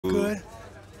Good.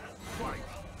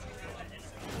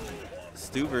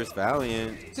 Stu versus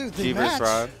Valiant. Dude, G versus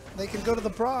Rob. They can go to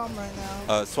the prom right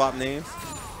now. Swap names?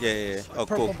 Yeah. Oh,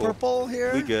 cool. Purple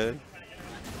here. We good.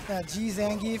 Yeah, G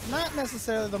Zangief, not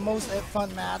necessarily the most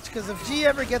fun match, because if G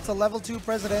ever gets a level 2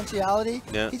 presidentiality,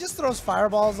 he just throws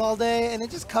fireballs all day, and it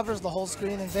just covers the whole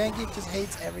screen, and Zangief just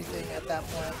hates everything at that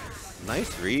point.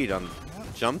 Nice read on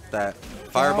jump that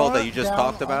fireball that you just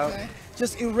talked about. Okay.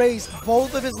 Just erase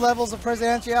both of his levels of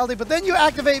presidentiality, but then you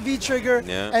activate V-Trigger,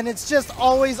 and it's just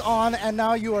always on, and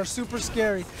now you are super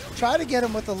scary. Try to get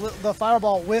him with the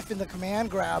fireball whiff in the command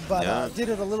grab, but did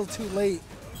it a little too late.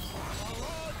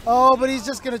 Oh, but he's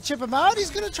just going to chip him out. He's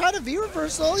going to try to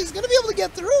V-reversal. He's going to be able to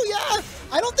get through. Yeah,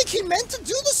 I don't think he meant to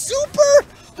do the super.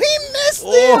 He missed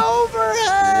the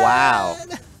overhead. Wow.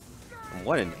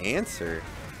 What an answer.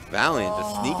 Valiant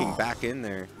just sneaking back in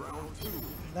there.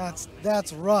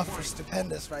 That's rough for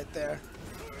Stupendous right there.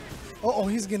 Uh-oh,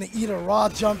 he's going to eat a raw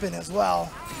jump in as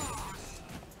well.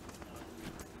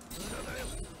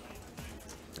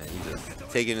 And he's just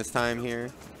taking his time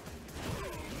here.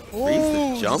 Ooh, Reads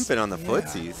the jumping on the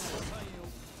footsies.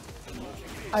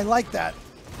 I like that.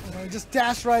 You know, just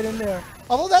dash right in there.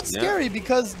 Although that's scary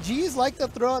because G's like to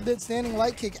throw out that standing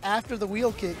light kick after the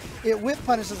wheel kick. It whip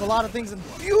punishes a lot of things. And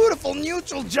beautiful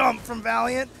neutral jump from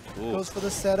Valiant. Ooh. Goes for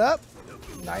the setup.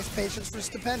 Nice patience for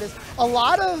Stupendous. A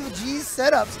lot of G's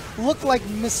setups look like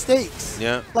mistakes.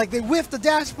 Yeah. Like they whiff the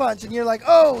dash punch and you're like,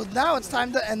 oh, now it's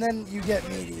time to, and then you get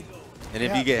meaty. And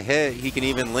if you get hit, he can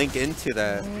even link into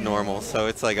that normal. So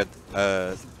it's like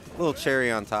a little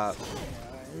cherry on top.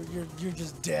 You're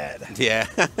just dead. Yeah.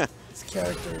 This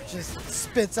character just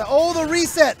spits out. Oh, the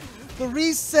reset. The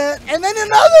reset. And then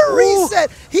another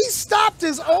reset. He stopped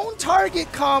his own target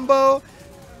combo.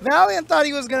 Valiant thought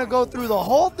he was going to go through the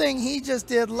whole thing. He just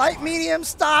did light, medium,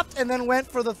 stopped, and then went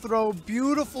for the throw.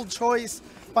 Beautiful choice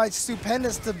by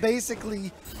Stupendous to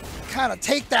basically kind of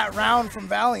take that round from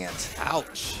Valiant.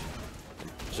 Ouch.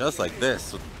 Just like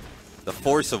this, with the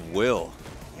force of will.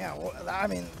 Yeah, well, I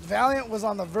mean, Valiant was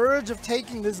on the verge of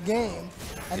taking this game,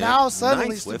 and now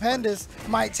suddenly Stupendous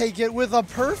might take it with a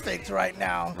perfect right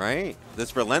now. Right?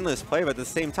 This relentless play, but at the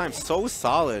same time, so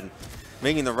solid,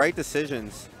 making the right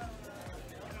decisions.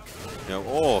 You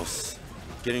know,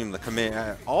 getting the commit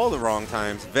at all the wrong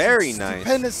times. Very nice.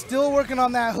 Stupendous still working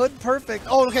on that hood perfect.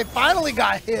 Oh, okay, finally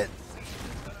got hit.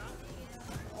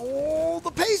 Oh,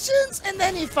 the patience, and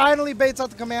then he finally baits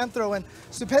out the command throw, and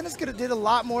Stupendous could have did a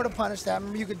lot more to punish that.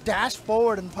 Remember, you could dash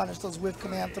forward and punish those whiff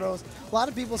command throws. A lot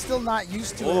of people still not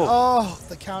used to it. Oh,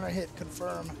 the counter hit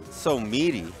confirmed. So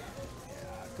meaty. Yeah,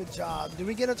 good job. Did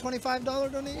we get a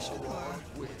 $25 donation,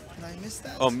 or did I miss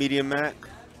that? Oh, Medium Mac.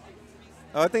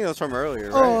 Oh, I think that was from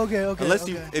earlier, right? Oh, okay. Unless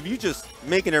if you just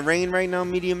making it rain right now,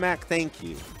 Medium Mac, thank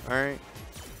you. All right.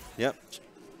 Yep.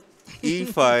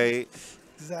 eFight.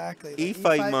 Exactly.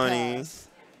 eFight money. Pass.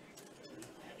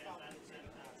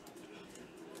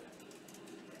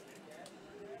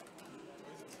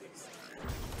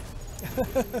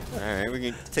 All right, we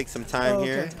can take some time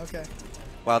here. Okay.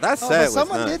 Wow, that set was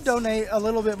someone nuts. did donate a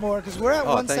little bit more because we're at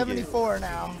 174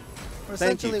 now. We're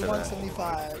essentially you for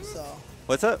 175. So.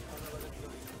 What's up?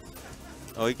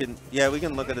 Oh, we can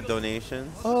look at the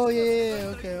donation. Oh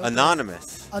yeah, okay.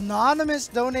 Anonymous. Anonymous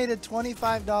donated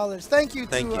 $25. Thank you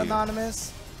to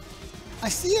Anonymous. I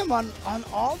see him on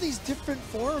all these different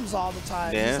forums all the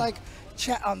time. Yeah. He's like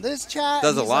chat on this chat.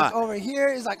 Does a lot. Like over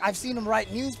here. He's like, I've seen him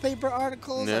write newspaper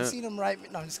articles. Yeah. I've seen him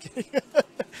write. No, I'm just kidding.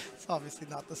 It's obviously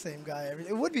not the same guy.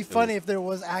 It would be funny if there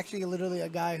was actually literally a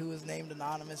guy who was named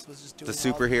Anonymous was just doing the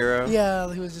superhero.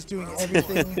 Yeah, he was just doing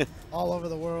everything all over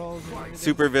the world.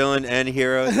 Super villain and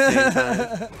hero at the same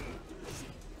time.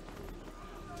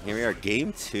 Here we are,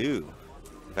 game 2.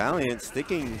 Valiant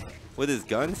sticking with his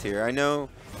guns here. I know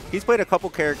he's played a couple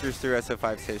characters through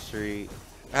SF5's history,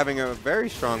 having a very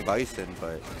strong Bison,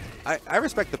 but I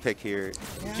respect the pick here.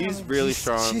 Yeah, She's really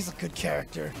strong. She's a good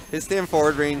character. His stand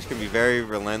forward range can be very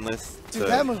relentless. Dude,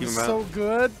 that move is so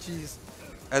good. Jeez.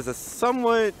 As a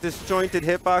somewhat disjointed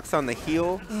hitbox on the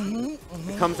heel,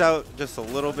 it comes out just a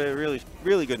little bit,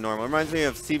 really good normal. It reminds me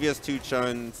of CVS2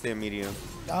 Chun stand medium.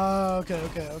 Oh,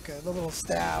 okay. The little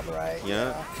stab, right?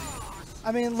 Yeah.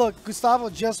 I mean, look,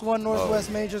 Gustavo just won Northwest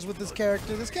Majors with this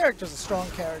character. This character's a strong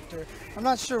character. I'm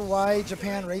not sure why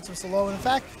Japan rates him so low. In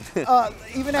fact,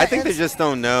 even at I think they just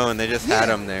don't know, and they just had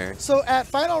him there. So at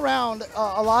final round,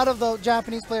 a lot of the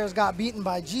Japanese players got beaten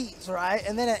by G's, right?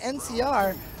 And then at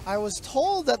NCR, I was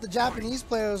told that the Japanese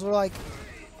players were like,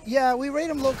 yeah, we rate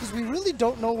him low because we really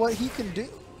don't know what he can do.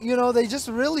 You know, they just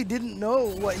really didn't know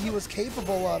what he was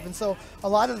capable of. And so a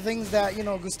lot of the things that, you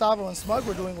know, Gustavo and Smug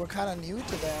were doing were kind of new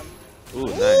to them. Ooh,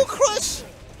 nice. Crush!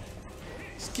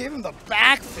 gave him the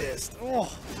back fist.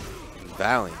 Oh.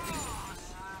 Valiant.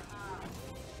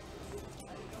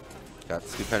 Got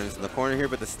Stupendous in the corner here,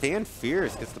 but the stand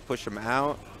fierce gets to push him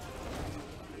out.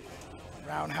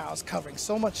 Roundhouse covering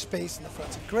so much space in the front.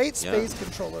 It's a great space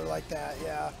controller like that,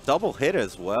 yeah. Double hit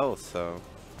as well, so.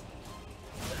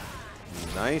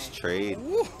 Nice trade.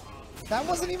 Ooh, that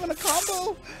wasn't even a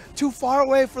combo. Too far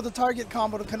away for the target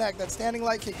combo to connect. That standing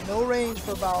light kick, no range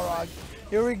for Balrog.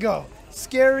 Here we go.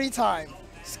 Scary time.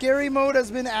 Scary mode has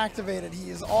been activated. He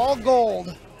is all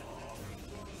gold.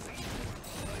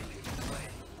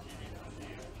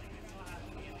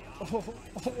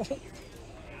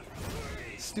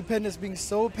 Stupendous being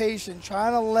so patient,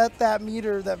 trying to let that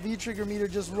meter, that V-trigger meter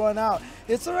just run out.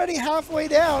 It's already halfway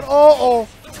down. Uh-oh.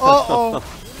 Uh-oh.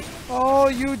 Oh,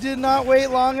 you did not wait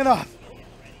long enough.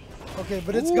 Okay,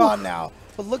 but it's gone now.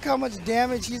 But look how much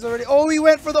damage he's already... Oh, he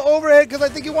went for the overhead because I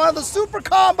think he wanted the super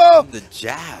combo. The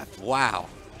jab. Wow.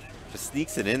 Just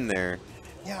sneaks it in there.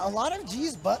 Yeah, a lot of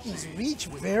G's buttons reach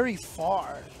very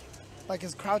far. Like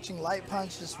his crouching light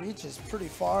punch just reaches pretty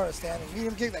far. A standing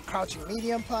medium kick, that crouching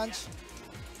medium punch.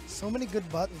 So many good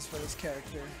buttons for this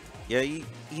character. Yeah,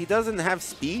 he doesn't have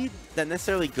speed that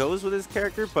necessarily goes with his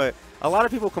character, but a lot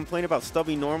of people complain about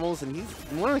stubby normals, and he's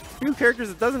one of the few characters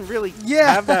that doesn't really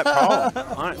have that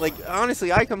problem. Like,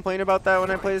 honestly, I complain about that when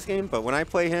I play this game, but when I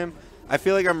play him, I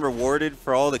feel like I'm rewarded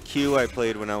for all the Q I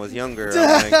played when I was younger.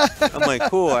 I'm like,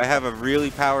 cool, I have a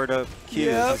really powered up Q.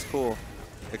 This is cool.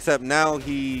 Except now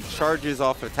he charges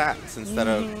off attacks instead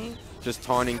of just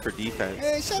taunting for defense.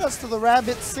 Hey, shout outs to the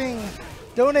Rabbit Singh,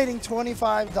 donating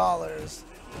 $25.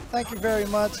 Thank you very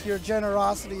much. Your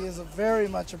generosity is very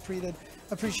much appreciated.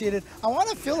 I want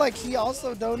to feel like he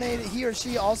also donated, he or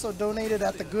she also donated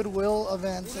at the Goodwill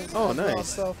events as well. Nice.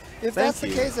 So if that's the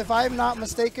case, if I'm not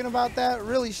mistaken about that,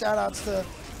 really shout outs to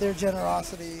their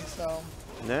generosity. So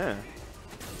yeah.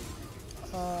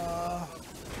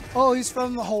 Oh, he's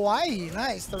from Hawaii.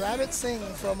 Nice. The Rabbit Singh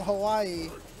from Hawaii.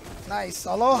 Nice.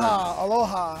 Aloha.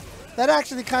 Aloha. That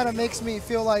actually kind of makes me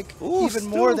feel like even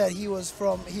more that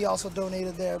he also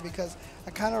donated there, because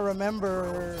I kind of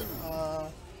remember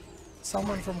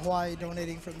someone from Hawaii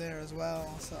donating from there as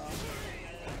well. So.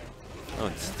 Oh,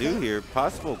 and Stu here.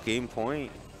 Possible game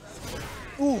point.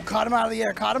 Ooh, caught him out of the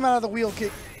air. Caught him out of the wheel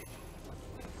kick.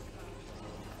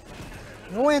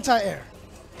 No anti-air.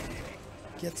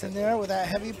 Gets in there with that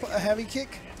heavy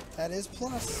kick. That is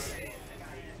plus.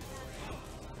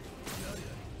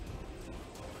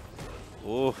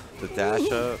 Oh, the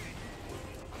dash up.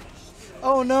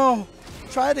 Oh no.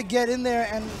 Tried to get in there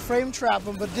and frame trap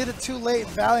him, but did it too late.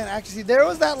 Valiant actually, there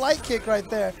was that light kick right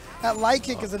there. That light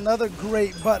kick is another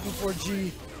great button for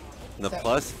G. The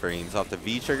plus frames off the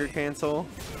V-trigger cancel.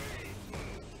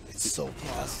 It's so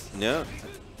plus. Yeah.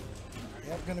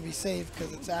 You're going to be safe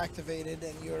because it's activated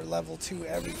and you're level 2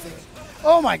 everything.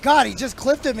 Oh my god, he just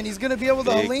clipped him and he's going to be able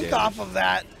to link off of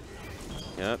that.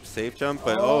 Yep, safe jump,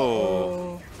 but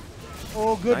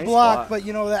Oh, good nice block, but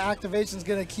you know the activation's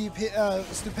going to keep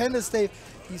Stupendous safe.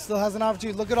 He still has an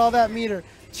opportunity. Look at all that meter.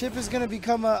 Chip is going to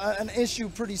become an issue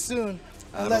pretty soon.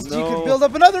 Unless you can build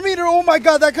up another meter. Oh my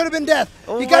god, that could have been death.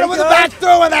 He got him with a back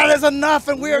throw, and that is enough,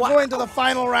 and we are going to the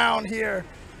final round here.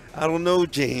 I don't know,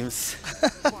 James.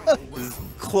 This is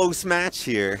a close match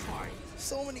here.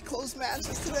 So many close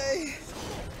matches today.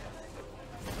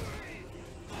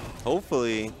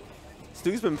 Hopefully.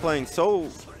 Stu's been playing so,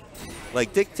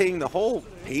 like, dictating the whole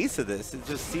pace of this. It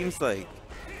just seems like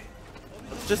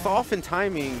just off in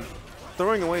timing,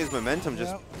 throwing away his momentum,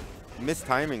 just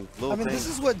mistiming little things. This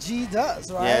is what G does,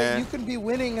 right? Yeah. You can be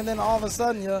winning, and then all of a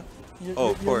sudden you're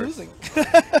losing.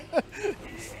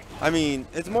 I mean,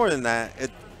 it's more than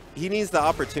that. He needs the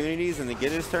opportunities and to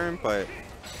get his turn, but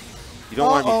you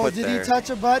don't want to be put there. Did he touch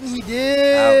a button? He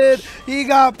did. Ouch. He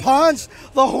got punched.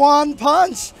 The Juan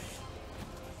punch.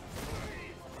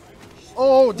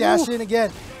 Oh, dash in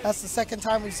again. That's the second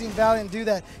time we've seen Valiant do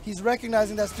that. He's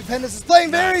recognizing that Stupendous is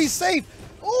playing very safe.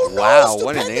 Oh, no. Wow,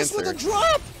 what an answer. With a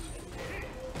drop.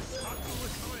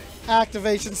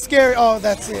 Activation. Scary. Oh,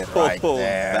 that's it right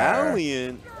there.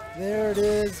 Valiant. There it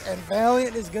is. And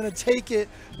Valiant is going to take it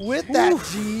with that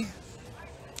G.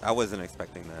 I wasn't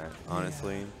expecting that,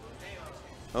 honestly.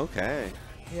 Yeah. Okay.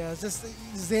 Yeah, it's just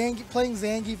playing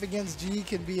Zangief against G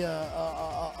can be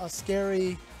a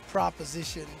scary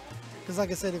proposition. Because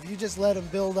like I said, if you just let him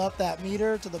build up that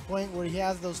meter to the point where he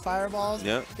has those fireballs,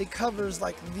 it covers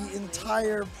like the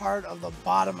entire part of the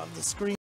bottom of the screen.